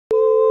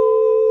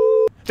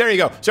There you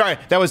go. Sorry,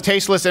 that was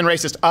tasteless and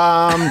racist.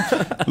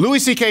 Louis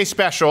C.K.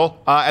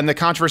 special and the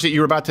controversy you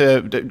were about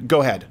to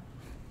go ahead.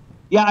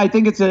 Yeah, I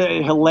think it's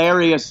a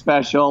hilarious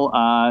special.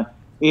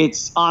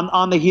 It's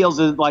on the heels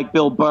of like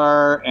Bill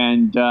Burr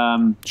and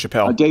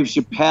Chappelle. Dave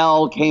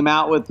Chappelle came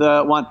out with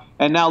one,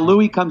 and now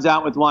Louis comes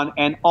out with one,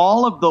 and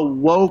all of the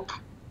woke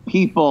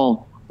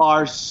people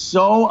are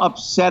so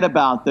upset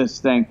about this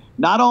thing.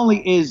 Not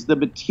only is the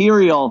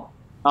material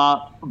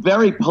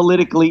very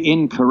politically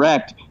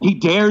incorrect, he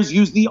dares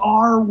use the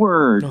R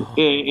word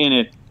in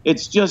it.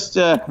 It's just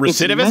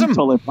recidivism, it's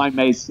mental, if I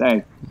may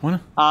say.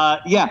 What?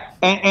 Yeah,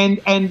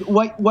 and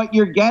what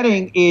you're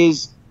getting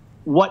is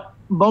what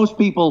most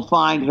people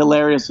find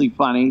hilariously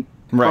funny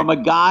from a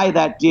guy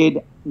that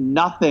did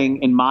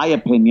nothing, in my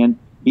opinion.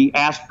 He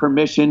asked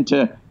permission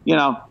to,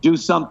 do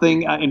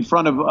something in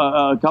front of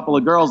a couple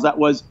of girls that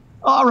was,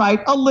 all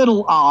right, a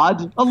little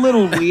odd, a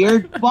little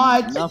weird,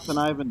 but nothing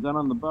I haven't done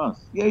on the bus.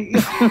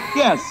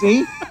 Yeah,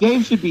 see,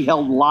 Dave should be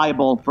held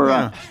liable for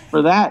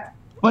that.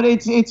 But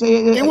it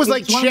was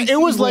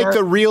like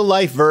the real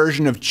life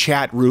version of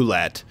chat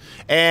roulette,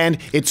 and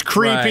it's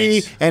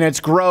creepy and it's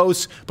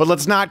gross. But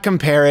let's not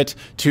compare it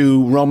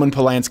to Roman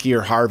Polanski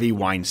or Harvey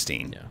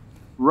Weinstein. Yeah.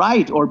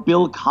 Right, or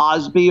Bill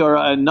Cosby, or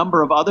a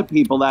number of other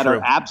people that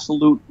are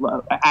absolute,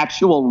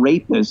 actual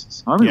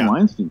rapists. Harvey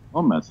Weinstein's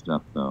all messed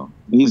up, though.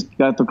 He's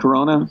got the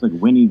corona. It's like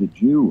Winnie the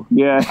Jew.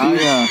 Yeah,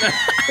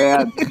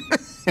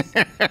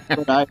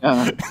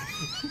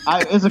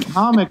 as a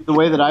comic, the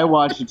way that I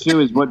watch it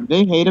too is what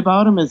they hate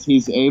about him is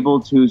he's able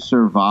to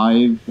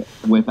survive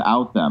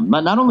without them.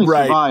 Not only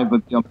survive,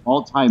 but be a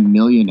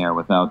multi-millionaire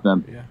without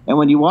them. Yeah. And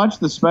when you watch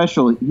the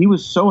special, he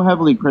was so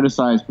heavily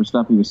criticized for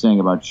stuff he was saying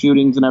about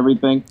shootings and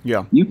everything.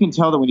 Yeah. You can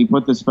tell that when he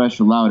put the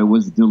special out, it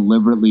was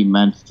deliberately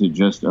meant to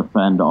just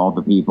offend all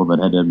the people that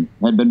had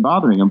been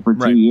bothering him for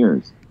 2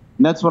 years.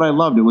 And that's what I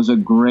loved. It was a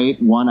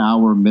great 1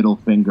 hour middle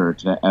finger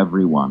to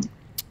everyone.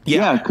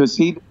 Yeah, because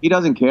he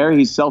doesn't care.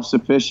 He's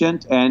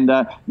self-sufficient, and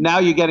now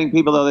you're getting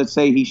people though that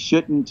say he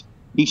shouldn't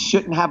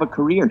have a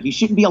career. He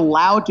shouldn't be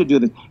allowed to do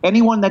this.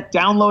 Anyone that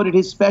downloaded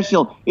his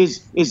special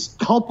is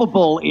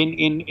culpable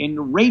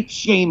in rape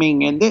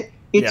shaming, and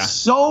it's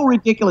so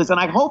ridiculous. And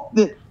I hope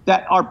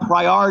that our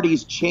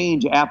priorities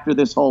change after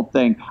this whole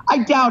thing.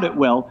 I doubt it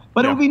will,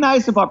 but it would be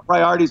nice if our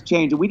priorities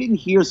change and we didn't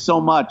hear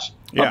so much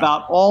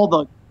about all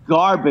the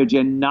garbage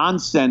and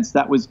nonsense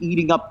that was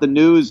eating up the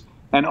news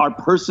and our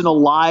personal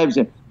lives,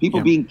 and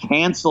people being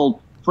canceled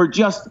for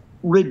just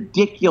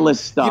ridiculous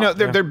stuff.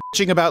 They're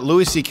bitching about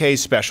Louis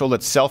C.K.'s special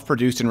that's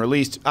self-produced and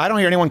released. I don't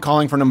hear anyone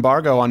calling for an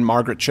embargo on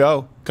Margaret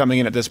Cho coming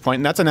in at this point,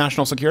 and that's a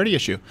national security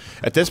issue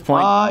at this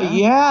point.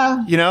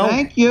 Yeah.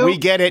 Thank you. We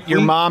get it.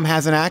 Your mom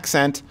has an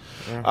accent.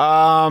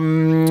 I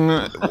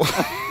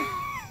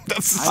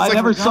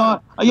never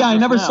saw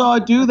her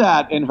do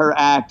that in her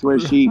act where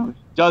she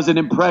does an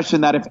impression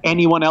that if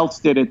anyone else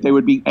did it, they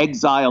would be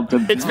exiled.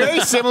 It's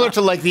very similar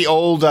to like the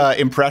old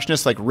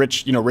impressionists, like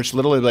Rich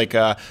Little. Like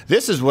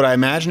this is what I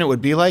imagine it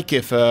would be like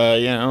if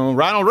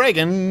Ronald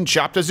Reagan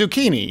chopped a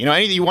zucchini.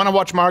 You want to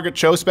watch Margaret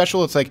Cho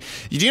special? It's like,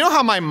 do you know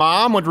how my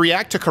mom would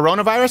react to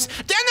coronavirus?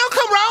 There's no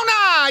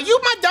corona. You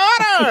my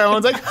daughter.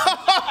 Everyone's like,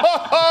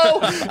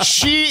 oh,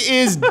 she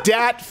is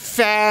dat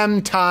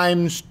fam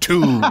times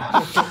 2.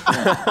 That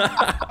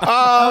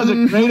was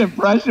a great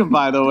impression,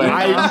 by the way.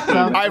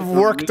 I've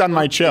worked on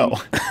my Cho.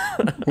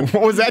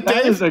 What was that, Dave?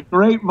 That is a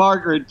great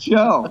Margaret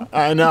Cho.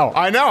 I know.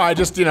 I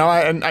just,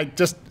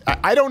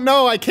 I don't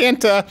know. I can't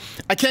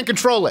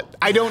control it.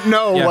 I don't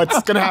know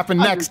what's going to happen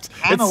next.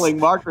 Channeling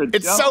Margaret Cho.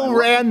 It's so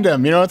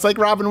random. It's like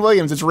Robin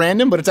Williams. It's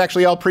random, but it's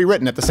actually all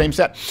pre-written at the same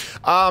set.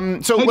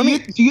 Do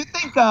you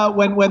think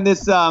when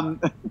this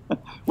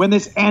when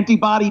this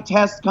antibody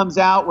test comes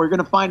out, we're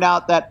going to find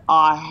out that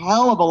a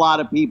hell of a lot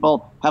of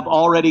people have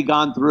already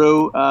gone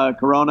through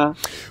corona?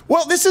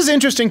 Well, this is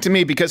interesting to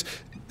me because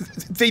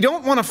they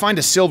don't want to find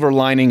a silver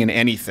lining in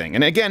anything.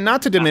 And again,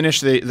 not to diminish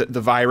the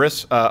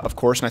virus, of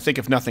course, and I think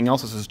if nothing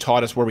else, this has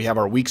taught us where we have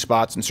our weak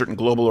spots in certain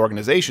global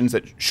organizations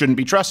that shouldn't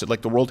be trusted,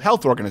 like the World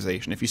Health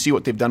Organization, if you see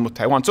what they've done with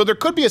Taiwan. So there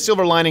could be a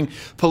silver lining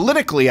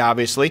politically,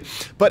 obviously,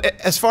 but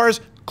as far as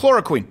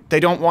chloroquine, they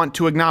don't want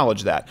to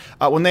acknowledge that.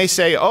 When they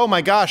say, oh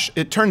my gosh,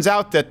 it turns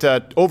out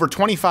that over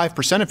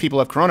 25% of people who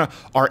have corona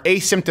are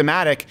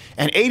asymptomatic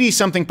and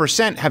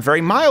 80-something% have very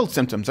mild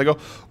symptoms. I go,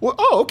 well,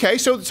 oh, okay,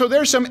 so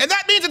there's some, and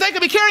that means that they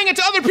could be carrying it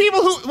to other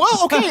people who,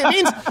 well, okay,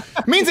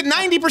 it means that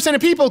 90%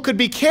 of people could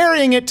be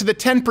carrying it to the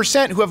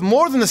 10% who have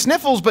more than the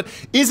sniffles, but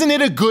isn't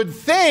it a good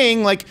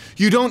thing? Like,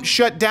 you don't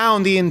shut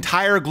down the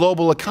entire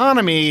global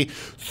economy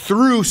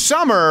through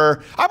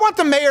summer. I want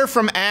the mayor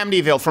from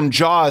Amityville, from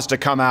Jaws, to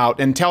come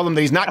out and tell them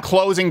that he's not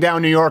closing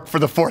down New York for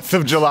the 4th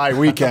of July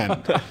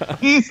weekend.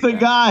 He's the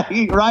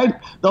guy, right?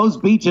 Those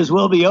beaches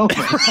will be open.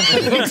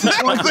 It's the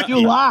 4th of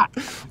July.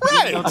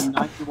 Right. A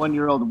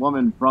 91-year-old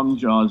woman from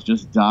Jaws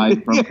just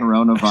died from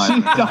coronavirus.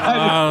 She died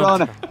of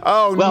corona.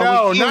 Oh,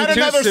 well, no, not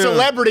another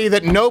celebrity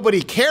that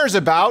nobody cares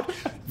about.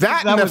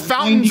 That and the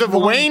Fountains of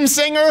Wayne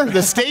singer,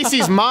 the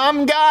Stacy's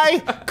mom guy.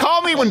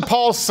 Call me when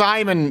Paul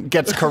Simon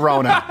gets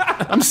corona.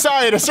 I'm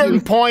sorry, at a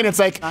certain point, it's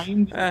like...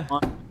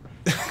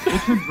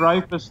 Richard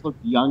Dreyfuss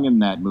looked young in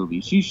that movie.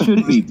 She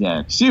should be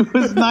dead. She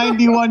was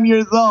 91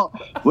 years old.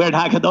 Where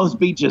those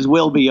beaches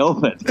will be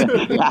open.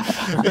 Yeah.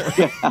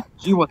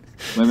 She was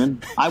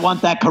women. I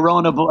want that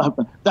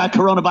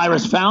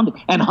coronavirus found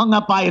and hung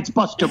up by its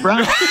Buster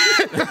Brown.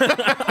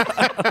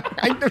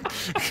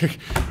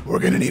 We're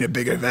going to need a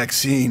bigger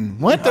vaccine.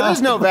 What? There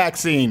is no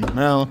vaccine.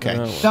 Oh, okay.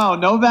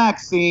 No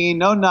vaccine,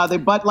 no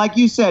nothing. But like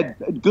you said,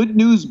 good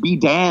news be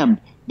damned.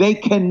 They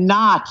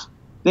cannot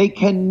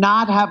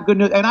have good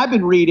news. And I've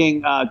been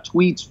reading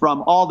tweets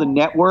from all the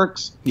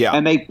networks,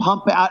 and they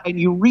pump out, and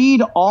you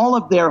read all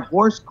of their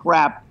horse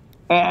crap.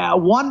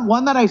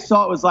 One that I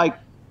saw, it was like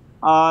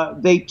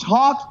they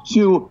talked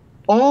to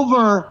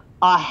over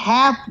a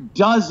half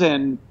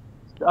dozen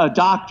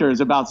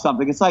doctors about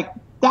something. It's like,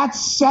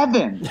 that's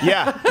 7.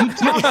 Yeah. You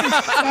talked to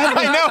 7.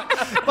 I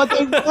know. But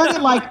they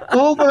worded like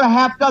over a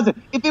half dozen.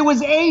 If it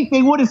was 8,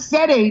 they would have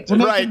said 8 to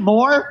make it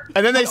more.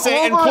 And then they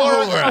say, and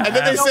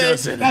then they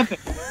say,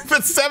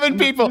 but 7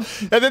 people.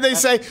 And then they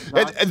say,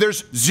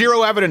 there's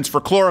 0 evidence for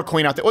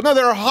chloroquine out there. Well, no,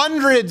 there are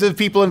hundreds of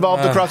people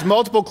involved across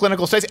multiple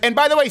clinical studies. And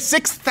by the way,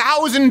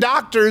 6,000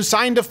 doctors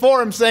signed a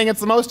form saying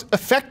it's the most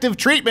effective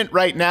treatment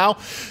right now.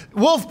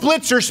 Wolf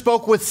Blitzer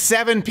spoke with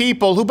 7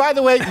 people who, by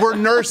the way, were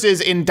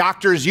nurses in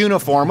doctor's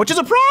uniform, which is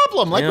a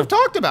problem, like we've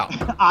talked about.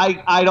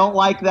 I don't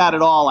like that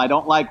at all. I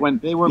don't like when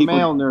they were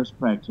male nurse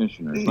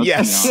practitioners.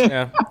 Yes.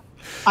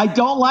 I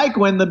don't like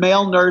when the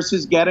male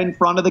nurses get in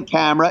front of the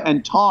camera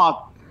and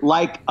talk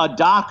like a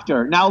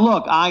doctor. Now,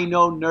 look, I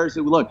know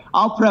nurses. Look,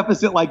 I'll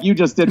preface it like you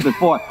just did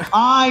before.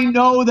 I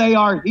know they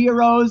are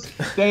heroes.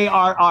 They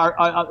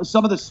are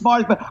some of the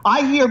smartest. But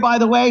I hear, by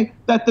the way,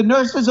 that the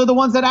nurses are the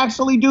ones that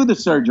actually do the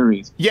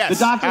surgeries. Yes,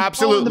 the doctors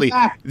absolutely.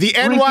 The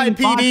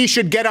NYPD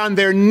should get on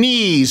their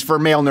knees for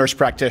male nurse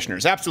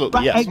practitioners. Absolutely,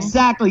 right, yes.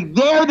 Exactly.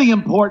 They're the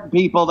important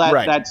people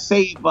that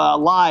save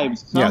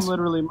lives. Some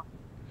literally...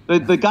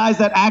 The guys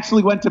that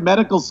actually went to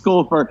medical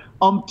school for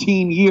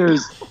umpteen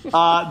years,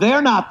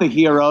 they're not the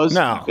heroes.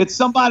 No. It's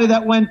somebody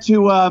that went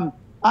to, I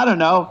don't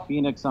know.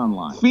 Phoenix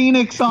Online. Or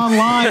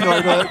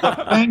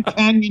the Grand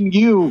Canyon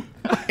U.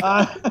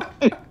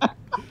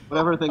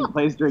 Whatever thing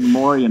plays during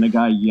Maury and a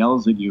guy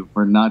yells at you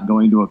for not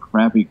going to a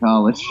crappy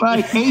college.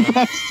 Right,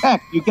 Apex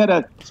Tech. You get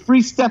a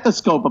free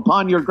stethoscope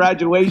upon your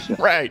graduation.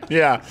 Right,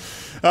 yeah.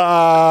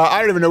 I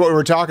don't even know what we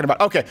were talking about.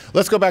 Okay,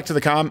 let's go back to the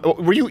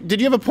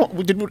did you have a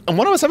point? Did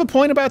one of us have a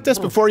point about this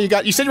before you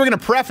said you were going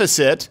to preface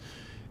it,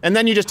 and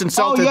then you just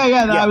insulted. Oh,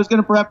 yeah. I was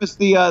going to preface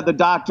the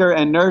doctor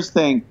and nurse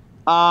thing.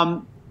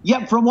 From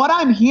what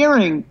I'm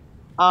hearing,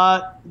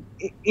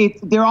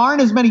 there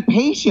aren't as many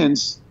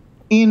patients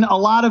in a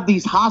lot of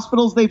these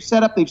hospitals they've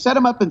set up. They've set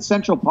them up in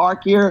Central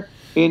Park here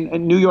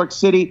in New York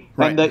City.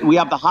 Right. And we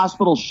have the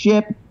hospital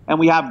ship, and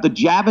we have the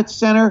Javits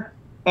Center.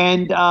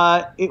 And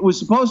it was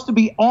supposed to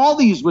be, all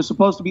these were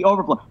supposed to be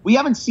overflow. We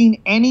haven't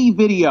seen any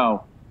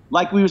video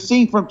like we were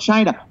seeing from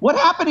China. What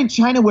happened in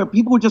China where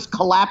people were just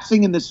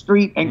collapsing in the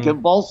street and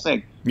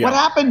convulsing? Yeah. What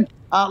happened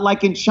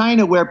like in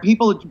China where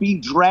people are being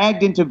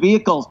dragged into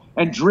vehicles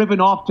and driven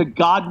off to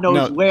God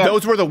knows where?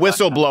 Those were the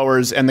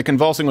whistleblowers, and the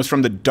convulsing was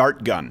from the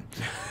dart gun.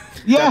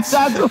 Yes,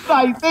 that's what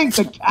I think,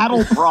 the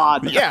cattle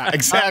prod. Yeah,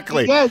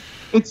 exactly.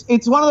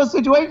 It's one of those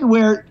situations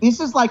where this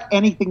is like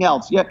anything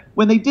else. Yeah,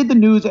 when they do the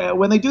news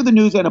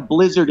and a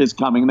blizzard is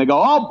coming, and they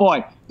go, "Oh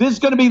boy, this is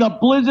going to be the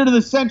blizzard of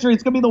the century.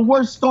 It's going to be the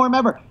worst storm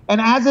ever." And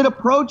as it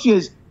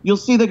approaches, you'll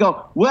see they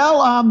go,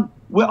 "Well,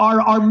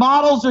 our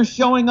models are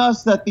showing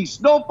us that the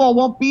snowfall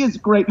won't be as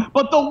great,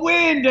 but the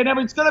wind and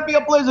everything, it's going to be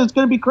a blizzard. It's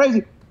going to be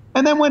crazy."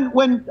 And then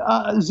when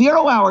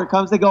 0 hour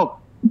comes, they go,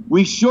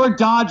 "We sure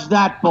dodged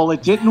that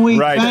bullet, didn't we?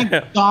 Right.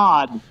 Thank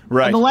God."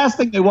 Right. And the last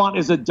thing they want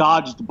is a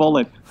dodged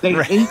bullet. They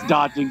hate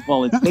dodging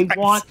bullets. They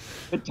want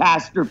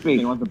catastrophe.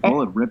 They want the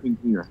bullet ripping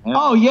through your head.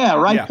 Oh,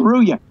 yeah,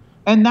 through you.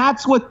 And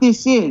that's what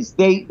this is.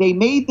 They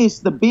made this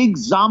the big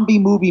zombie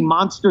movie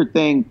monster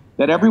thing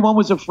that everyone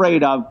was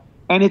afraid of.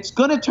 And it's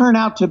going to turn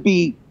out to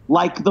be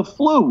like the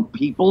flu.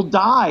 People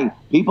die.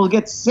 People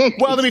get sick.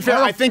 Well, to be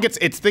fair, I think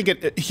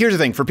here's the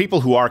thing. For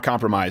people who are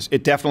compromised,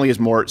 it definitely is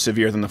more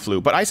severe than the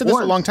flu. But I said this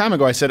a long time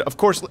ago. I said, of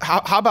course,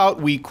 how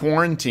about we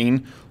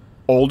quarantine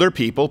older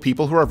people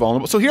who are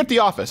vulnerable. So here at the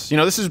office,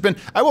 this has been,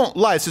 I won't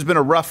lie, this has been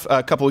a rough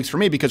couple weeks for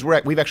me because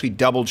we've actually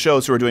doubled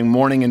shows. So we're doing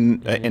morning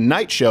and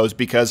night shows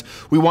because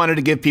we wanted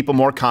to give people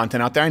more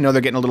content out there. I know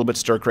they're getting a little bit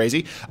stir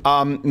crazy.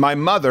 My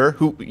mother,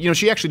 who,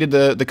 she actually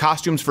did the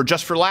costumes for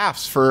Just for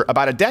Laughs for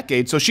about a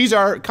decade. So she's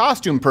our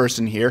costume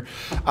person here.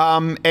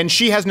 And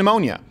she has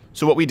pneumonia.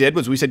 So what we did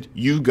was we said,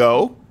 you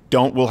go.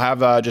 We'll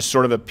have just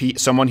sort of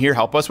someone here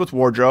help us with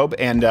wardrobe,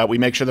 and we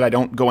make sure that I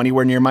don't go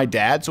anywhere near my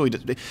dad.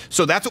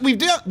 So that's what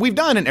we've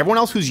done. And everyone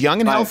else who's young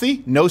and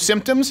healthy, no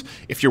symptoms.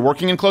 If you're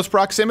working in close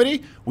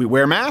proximity, we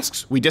wear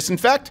masks, we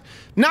disinfect.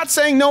 Not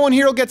saying no one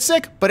here will get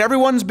sick, but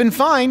everyone's been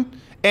fine.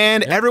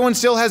 and everyone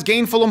still has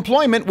gainful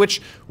employment,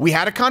 which we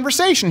had a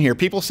conversation here.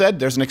 People said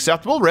there's an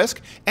acceptable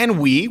risk, and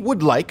we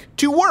would like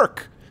to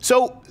work.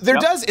 So there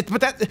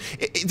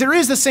there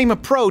is the same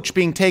approach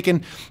being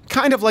taken,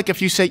 kind of like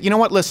if you say, you know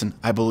what, listen,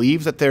 I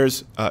believe that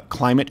there's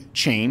climate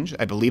change.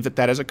 I believe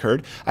that has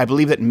occurred. I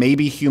believe that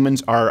maybe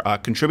humans are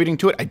contributing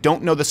to it. I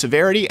don't know the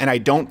severity, and I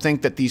don't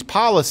think that these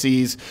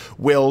policies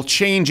will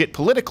change it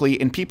politically,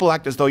 and people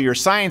act as though you're a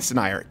science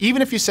denier.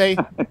 Even if you say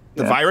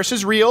the virus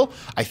is real,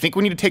 I think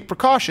we need to take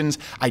precautions.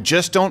 I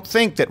just don't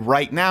think that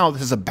right now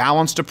this is a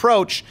balanced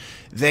approach.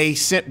 They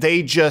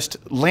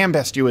just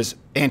lambast you as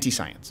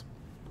anti-science.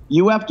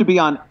 You have to be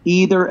on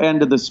either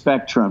end of the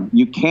spectrum.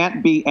 You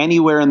can't be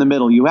anywhere in the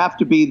middle. You have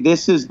to be,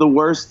 this is the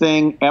worst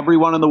thing,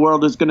 everyone in the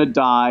world is going to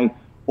die,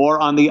 or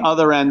on the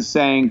other end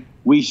saying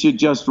we should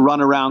just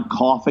run around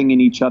coughing in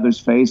each other's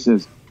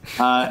faces.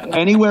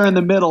 Anywhere in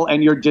the middle,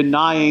 and you're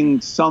denying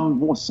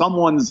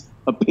someone's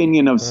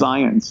opinion of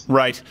science.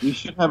 Right. You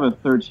should have a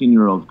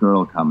 13-year-old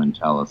girl come and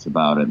tell us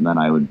about it, and then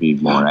I would be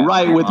more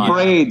right, with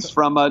braids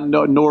from a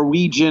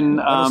Norwegian,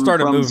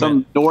 from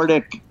some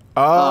Nordic...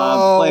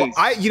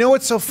 you know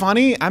what's so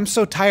funny? I'm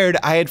so tired.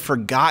 I had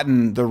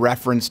forgotten the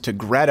reference to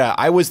Greta.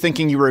 I was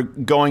thinking you were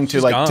going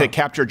to to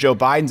capture Joe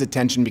Biden's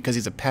attention because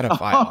he's a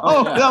pedophile.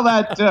 No,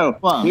 that too.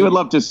 Well, he would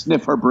love to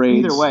sniff her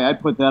braids. Either way,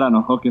 I'd put that on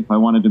a hook if I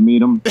wanted to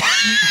meet him.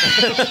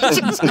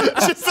 just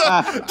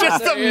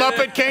a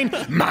Muppet cane.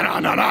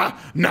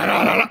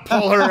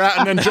 Pull her out,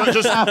 and then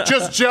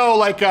just Joe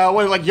like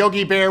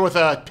Yogi Bear with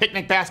a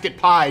picnic basket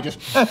pie. Just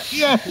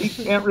yeah, he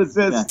can't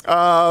resist.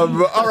 All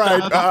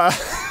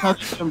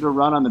right. To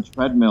run on the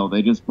treadmill,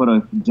 they just put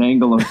a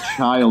dangle of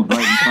child right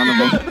in front of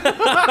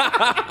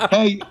them.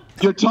 Hey,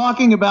 you're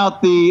talking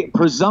about the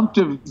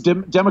presumptive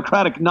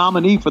Democratic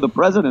nominee for the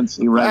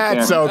presidency, right?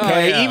 That's there.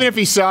 okay. Even if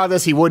he saw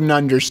this, he wouldn't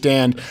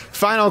understand.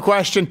 Final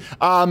question.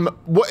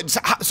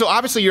 So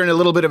obviously you're in a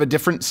little bit of a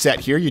different set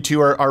here. You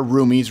two are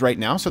roomies right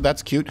now, so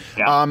that's cute.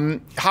 Yeah.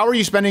 How are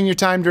you spending your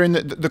time during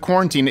the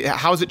quarantine?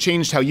 How has it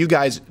changed how you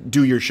guys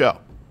do your show?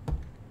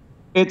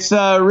 It's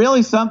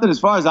really something as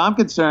far as I'm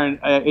concerned.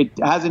 It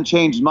hasn't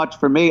changed much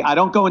for me. I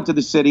don't go into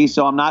the city,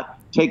 so I'm not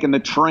taking the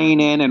train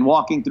in and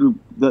walking through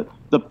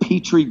the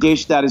petri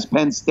dish that is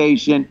Penn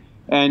Station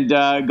and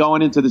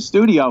going into the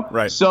studio.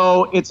 Right.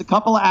 So it's a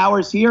couple of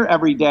hours here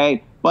every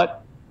day.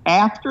 But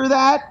after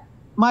that,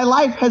 my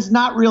life has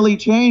not really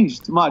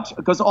changed much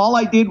because all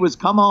I did was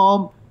come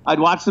home.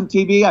 I'd watch some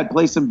TV. I'd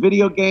play some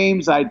video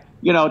games. I'd,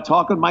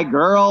 talk with my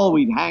girl.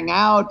 We'd hang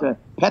out,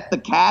 pet the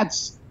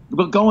cats.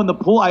 We'll go in the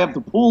pool. I have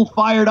the pool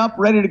fired up,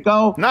 ready to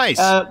go. Nice.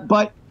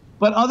 But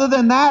other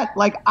than that,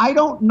 I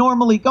don't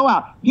normally go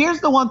out.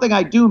 Here's the one thing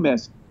I do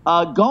miss: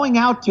 going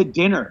out to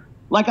dinner.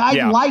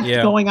 I liked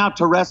going out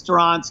to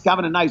restaurants,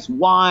 having a nice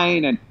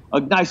wine and a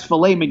nice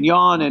filet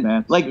mignon, and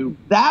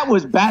that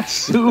was bat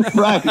soup,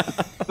 right?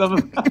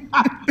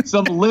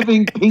 Some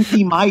living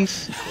pinky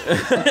mice.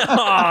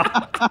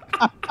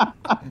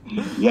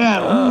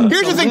 Yeah.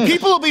 Here's the thing: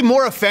 people will be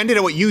more offended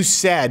at what you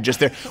said just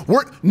there.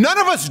 None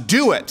of us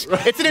do it.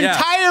 It's an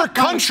entire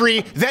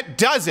country that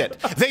does it.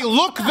 They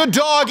look the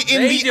dog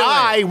in the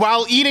eye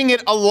while eating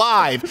it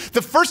alive.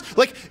 The first,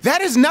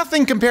 that is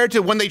nothing compared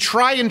to when they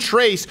try and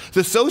trace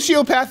the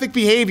sociopathic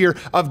behavior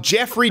of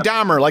Jeffrey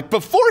Dahmer.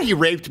 Before he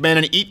raped men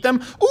and eat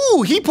them,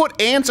 ooh, he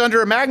put ants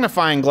under a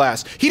magnifying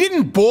glass. He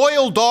didn't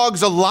boil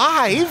dogs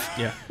alive.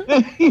 Yeah.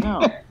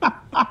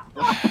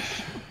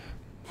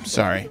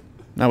 Sorry.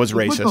 That was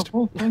racist. Put the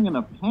whole thing in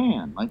a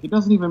pan. It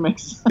doesn't even make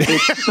sense.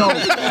 It's so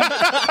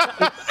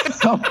bad. It's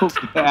so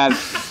bad. It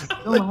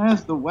still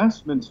has the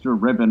Westminster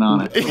ribbon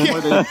on it.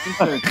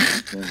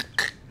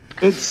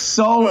 It's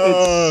so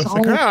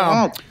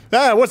bad.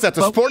 What's that,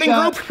 the sporting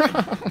group?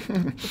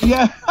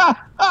 Yeah.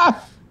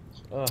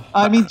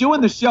 I mean, doing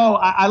the show,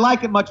 I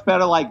like it much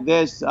better like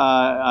this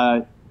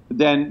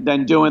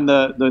than doing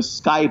the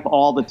Skype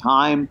all the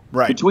time.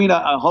 Right. Between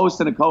a host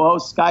and a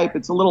co-host Skype,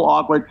 it's a little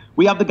awkward.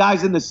 We have the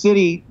guys in the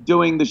city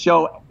doing the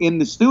show in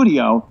the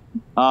studio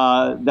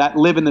that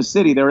live in the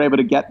city. They're able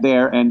to get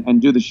there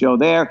and do the show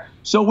there.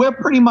 So we're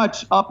pretty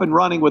much up and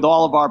running with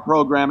all of our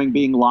programming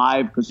being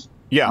live because,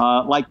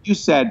 like you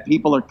said,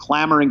 people are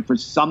clamoring for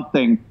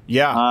something.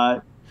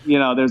 Yeah.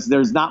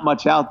 There's not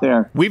much out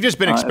there. We've just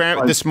been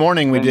experimenting. This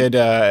morning we did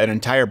an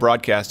entire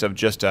broadcast of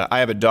just, I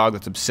have a dog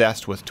that's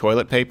obsessed with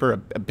toilet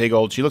paper, a big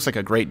old, she looks like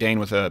a Great Dane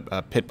with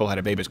a pit bull, had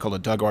a baby. It's called a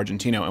Doug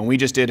Argentino. And we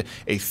just did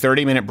a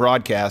 30-minute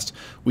broadcast.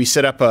 We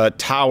set up a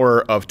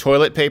tower of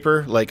toilet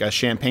paper, like a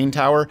champagne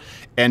tower,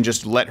 and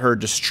just let her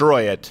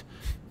destroy it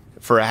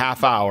for a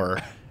half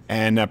hour.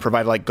 And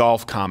provide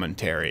golf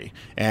commentary.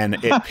 And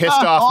it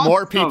pissed off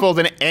more people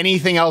than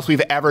anything else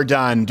we've ever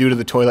done due to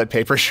the toilet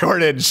paper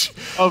shortage.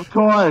 Of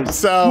course.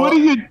 So what are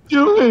you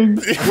doing?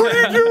 What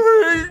are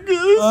you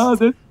doing? Oh,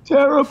 that's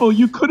terrible.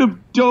 You could have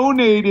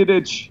donated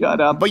it.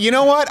 Shut up. But you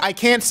know what? I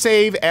can't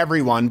save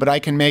everyone, but I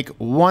can make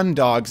one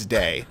dog's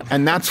day.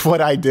 And that's what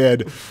I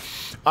did.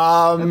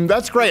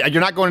 That's great.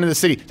 You're not going into the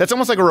city. That's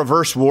almost like a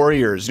reverse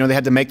Warriors. You know, they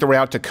had to make their way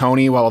out to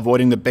Coney while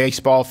avoiding the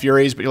baseball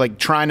furies, but you're like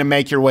trying to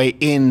make your way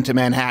into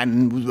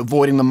Manhattan,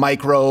 avoiding the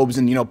microbes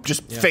and, you know,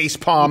 just face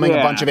palming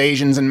a bunch of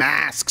Asians in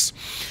masks.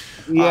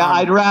 Yeah,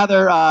 I'd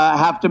rather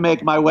have to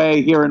make my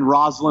way here in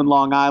Roslyn,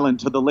 Long Island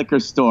to the liquor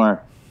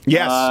store.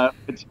 Yes.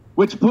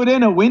 Which put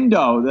in a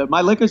window.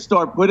 My liquor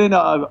store put in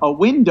a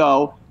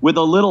window with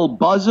a little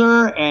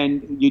buzzer,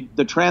 and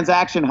the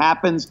transaction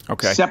happens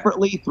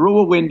separately through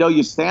a window.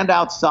 You stand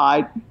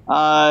outside.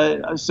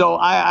 So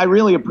I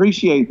really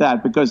appreciate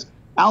that, because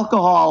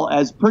alcohol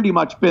has pretty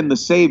much been the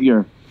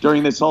savior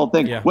during this whole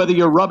thing. Yeah. Whether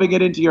you're rubbing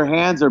it into your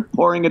hands or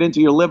pouring it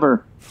into your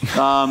liver,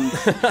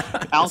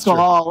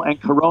 alcohol and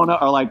Corona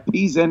are like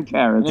peas and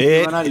carrots. If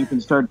you run out, you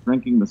can start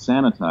drinking the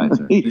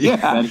sanitizer.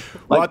 Yeah,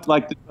 like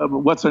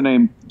what's her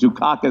name,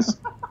 Dukakis.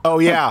 Oh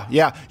yeah.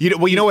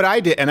 Well, you know what I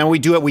did, and then we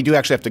do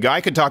actually have to go.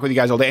 I could talk with you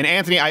guys all day. And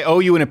Anthony, I owe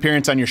you an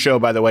appearance on your show,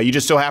 by the way. You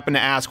just so happened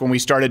to ask when we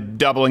started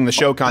doubling the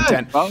show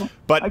content.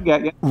 But I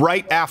get you.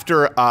 Right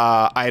after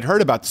I had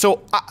heard about it.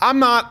 So I'm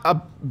not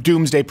a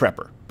doomsday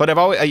prepper. But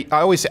I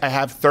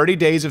have 30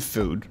 days of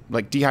food,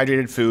 like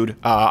dehydrated food.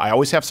 I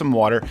always have some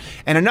water.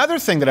 And another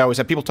thing that I always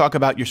have, people talk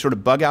about your sort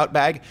of bug out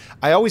bag.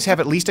 I always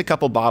have at least a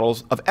couple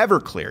bottles of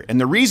Everclear.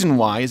 And the reason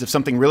why is if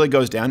something really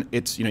goes down,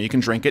 it's, you know, you can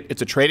drink it.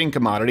 It's a trading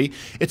commodity.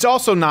 It's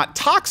also not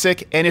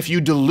toxic. And if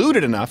you dilute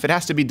it enough, it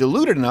has to be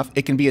diluted enough,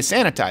 it can be a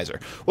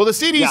sanitizer. Well, the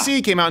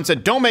CDC came out and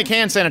said, don't make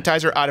hand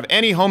sanitizer out of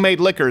any homemade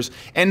liquors.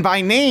 And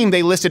by name,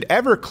 they listed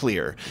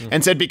Everclear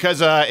and said,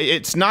 because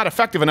it's not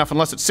effective enough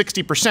unless it's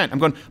 60%. I'm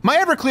going, my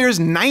Everclear is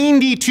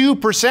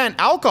 92%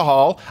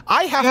 alcohol.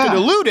 I have to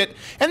dilute it.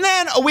 And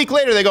then a week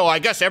later, they go, I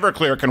guess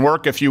Everclear can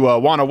work if you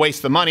want to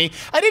waste the money.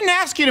 I didn't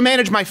ask you to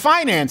manage my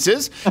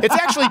finances. It's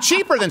actually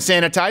cheaper than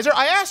sanitizer.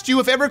 I asked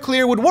you if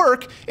Everclear would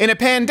work in a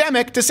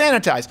pandemic to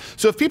sanitize.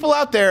 So if people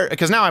out there,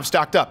 because now I've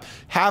stocked up,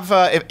 have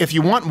if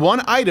you want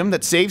one item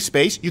that saves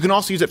space, you can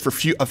also use it for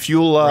a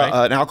fuel,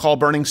 an alcohol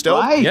burning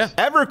stove. Right. Yeah.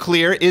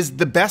 Everclear is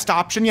the best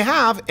option you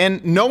have,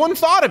 and no one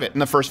thought of it in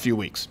the first few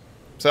weeks.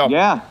 So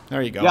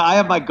there you go. Yeah, I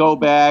have my go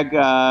bag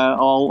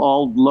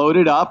all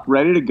loaded up,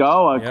 ready to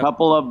go. A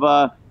couple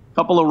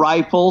of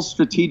rifles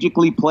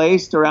strategically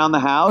placed around the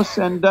house,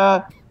 and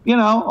you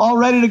know, all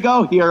ready to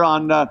go here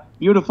on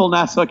beautiful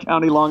Nassau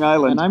County, Long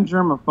Island. And I'm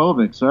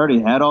germophobic, so I already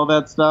had all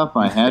that stuff.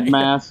 I had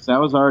masks. I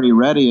was already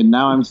ready, and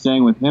now I'm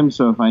staying with him,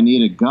 so if I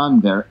need a gun,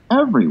 they're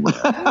everywhere.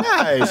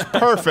 Nice.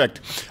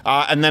 Perfect.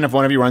 And then if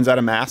one of you runs out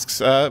of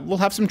masks, we'll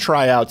have some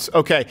tryouts.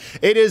 Okay.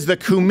 It is the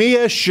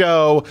Cumia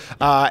Show.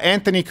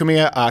 Anthony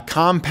Cumia,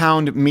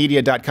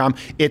 compoundmedia.com.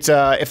 It's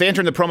if they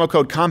enter in the promo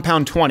code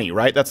compound20,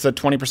 right? That's the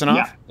 20%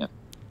 off? Yeah.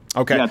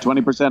 Okay. Yeah,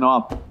 20%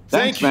 off.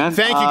 Thanks, man.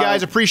 Thank you,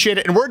 guys. Appreciate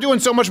it. And we're doing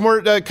so much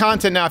more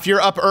content now. If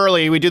you're up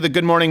early, we do the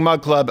Good Morning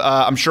Mug Club.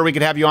 I'm sure we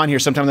could have you on here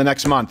sometime in the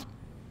next month.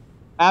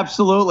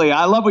 Absolutely.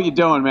 I love what you're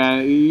doing,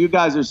 man. You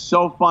guys are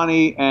so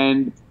funny.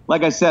 And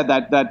like I said,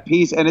 that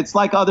piece, and it's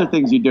like other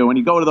things you do. When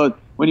you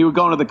were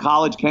going to the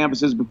college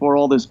campuses before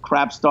all this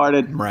crap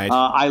started, right.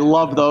 I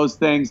love those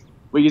things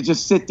where you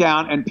just sit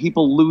down and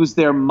people lose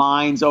their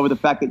minds over the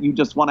fact that you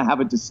just want to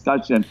have a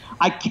discussion.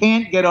 I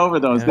can't get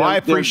over those. Well, I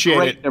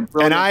appreciate it.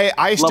 And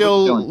I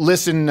still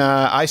listen.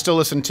 I still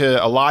listen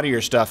to a lot of your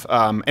stuff.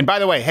 And by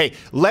the way, hey,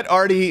 let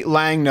Artie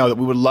Lang know that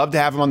we would love to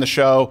have him on the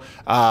show.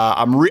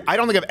 I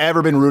don't think I've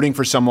ever been rooting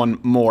for someone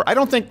more. I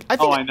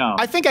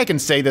think I can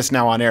say this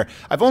now on air.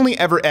 I've only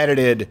ever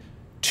edited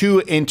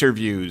 2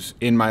 interviews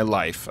in my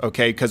life,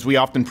 okay? Because we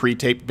often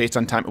pre-tape based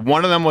on time.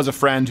 One of them was a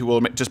friend who will,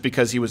 just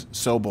because he was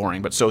so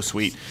boring but so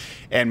sweet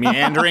and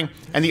meandering.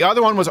 And the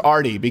other one was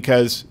Artie,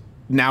 because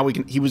now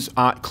he was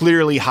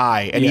clearly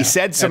high, and he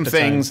said some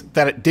things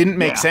that it didn't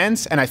make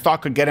sense, and I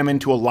thought could get him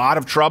into a lot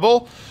of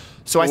trouble.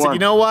 So I said, you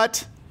know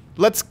what?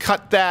 Let's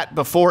cut that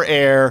before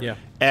air.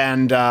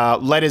 And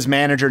let his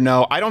manager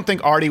know. I don't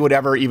think Artie would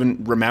ever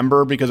even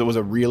remember, because it was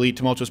a really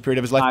tumultuous period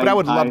of his life, but I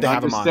would love to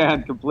have him on. I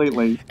understand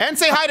completely. And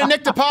say hi to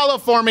Nick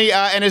DiPaolo for me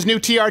and his new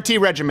TRT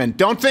regimen.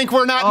 Don't think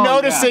we're not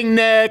noticing,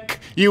 Nick,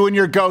 you and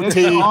your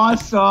goatee.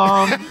 It's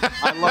awesome.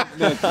 I love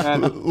Nick,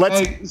 man.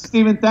 Hey,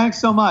 Steven, thanks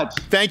so much.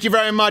 Thank you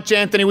very much,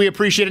 Anthony. We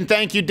appreciate it. And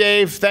thank you,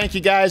 Dave. Thank you,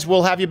 guys.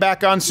 We'll have you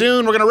back on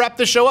soon. We're going to wrap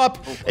the show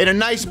up in a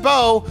nice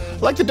bow,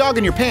 like the dog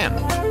in your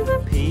pan.